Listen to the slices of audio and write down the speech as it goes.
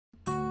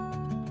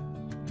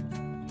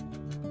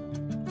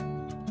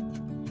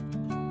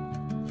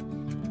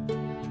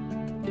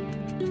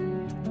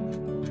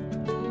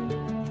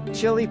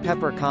Chili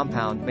pepper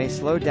compound may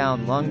slow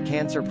down lung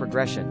cancer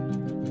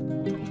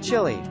progression.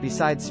 Chili,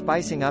 besides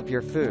spicing up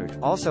your food,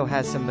 also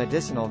has some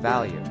medicinal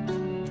value.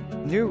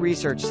 New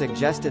research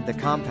suggested the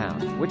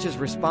compound, which is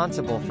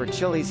responsible for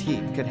chili's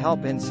heat, could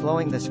help in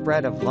slowing the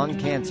spread of lung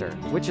cancer,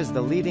 which is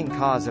the leading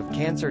cause of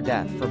cancer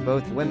death for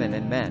both women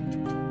and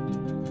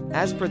men.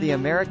 As per the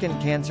American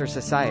Cancer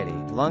Society,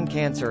 lung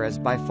cancer is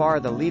by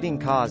far the leading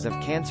cause of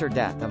cancer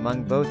death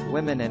among both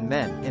women and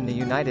men in the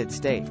United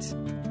States.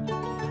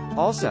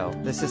 Also,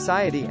 the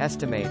society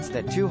estimates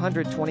that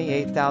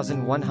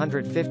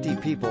 228,150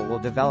 people will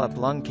develop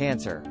lung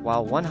cancer,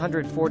 while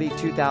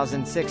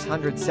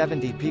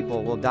 142,670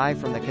 people will die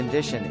from the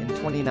condition in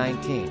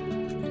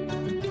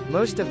 2019.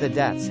 Most of the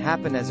deaths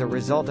happen as a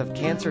result of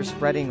cancer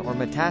spreading or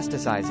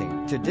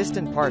metastasizing to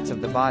distant parts of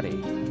the body.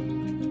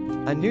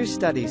 A new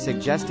study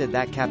suggested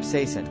that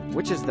capsaicin,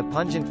 which is the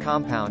pungent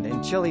compound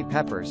in chili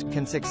peppers,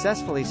 can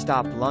successfully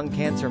stop lung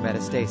cancer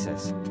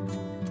metastasis.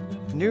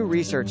 New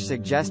research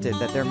suggested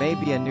that there may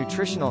be a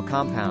nutritional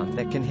compound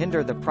that can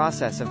hinder the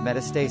process of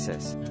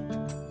metastasis.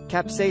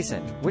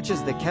 Capsaicin, which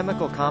is the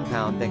chemical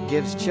compound that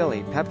gives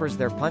chili peppers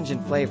their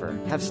pungent flavor,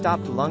 have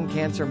stopped lung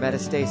cancer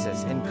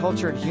metastasis in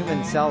cultured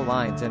human cell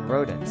lines and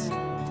rodents.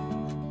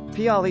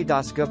 Piyali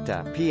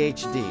Dasgupta,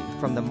 Ph.D.,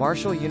 from the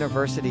Marshall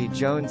University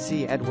Joan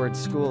C. Edwards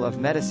School of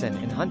Medicine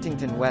in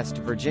Huntington, West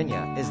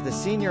Virginia, is the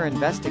senior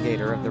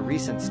investigator of the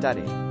recent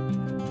study.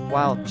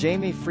 While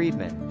Jamie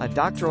Friedman, a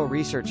doctoral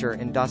researcher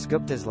in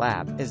Dasgupta's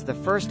lab, is the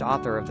first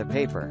author of the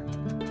paper.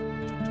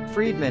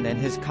 Friedman and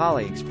his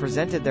colleagues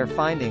presented their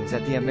findings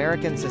at the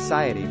American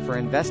Society for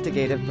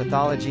Investigative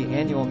Pathology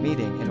annual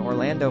meeting in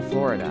Orlando,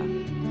 Florida.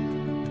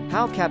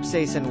 How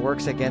capsaicin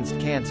works against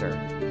cancer.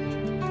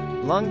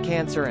 Lung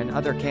cancer and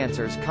other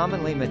cancers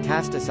commonly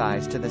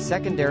metastasize to the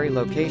secondary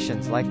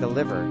locations like the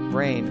liver,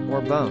 brain,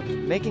 or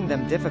bone, making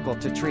them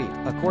difficult to treat,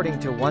 according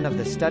to one of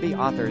the study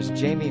authors,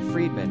 Jamie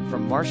Friedman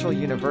from Marshall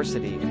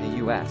University in the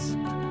U.S.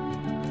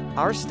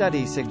 Our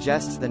study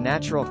suggests the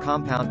natural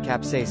compound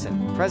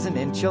capsaicin, present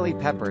in chili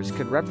peppers,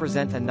 could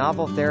represent a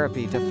novel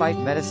therapy to fight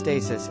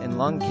metastasis in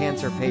lung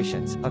cancer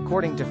patients,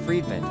 according to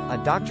Friedman,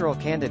 a doctoral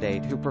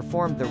candidate who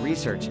performed the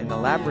research in the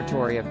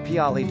laboratory of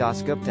Piyali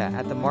Dasgupta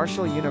at the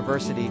Marshall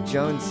University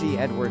Joan C.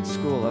 Edwards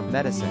School of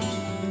Medicine.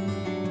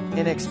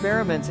 In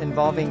experiments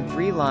involving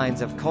 3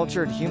 lines of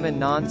cultured human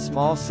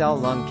non-small cell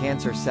lung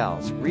cancer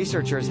cells,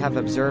 researchers have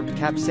observed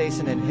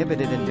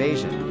capsaicin-inhibited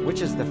invasion,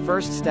 which is the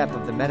first step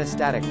of the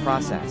metastatic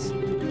process.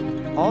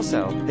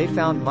 Also, they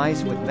found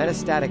mice with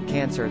metastatic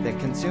cancer that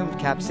consumed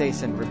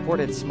capsaicin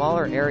reported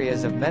smaller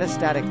areas of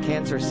metastatic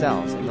cancer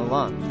cells in the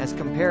lung, as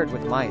compared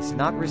with mice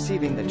not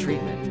receiving the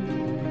treatment.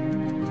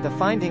 The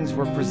findings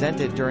were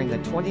presented during the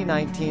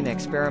 2019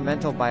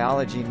 experimental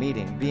biology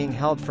meeting being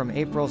held from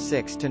April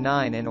 6 to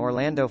 9 in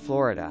Orlando,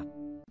 Florida.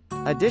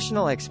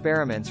 Additional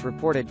experiments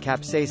reported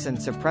capsaicin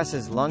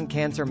suppresses lung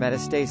cancer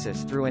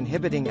metastasis through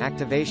inhibiting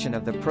activation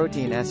of the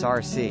protein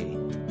SRC.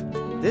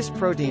 This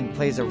protein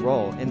plays a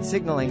role in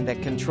signaling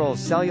that controls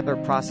cellular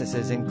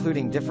processes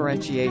including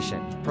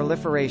differentiation,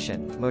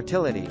 proliferation,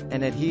 motility,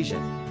 and adhesion.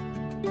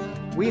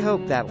 We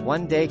hope that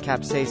one day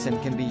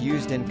capsaicin can be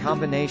used in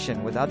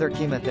combination with other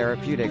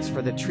chemotherapeutics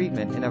for the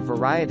treatment in a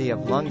variety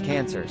of lung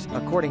cancers,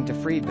 according to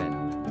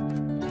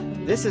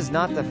Friedman. This is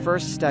not the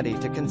first study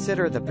to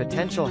consider the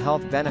potential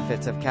health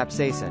benefits of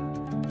capsaicin.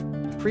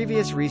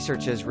 Previous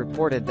researches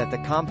reported that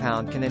the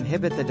compound can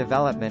inhibit the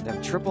development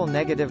of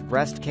triple-negative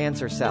breast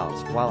cancer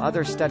cells, while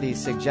other studies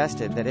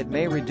suggested that it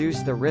may reduce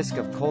the risk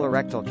of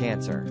colorectal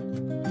cancer.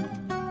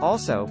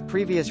 Also,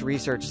 previous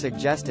research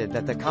suggested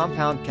that the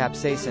compound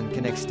capsaicin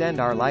can extend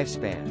our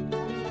lifespan.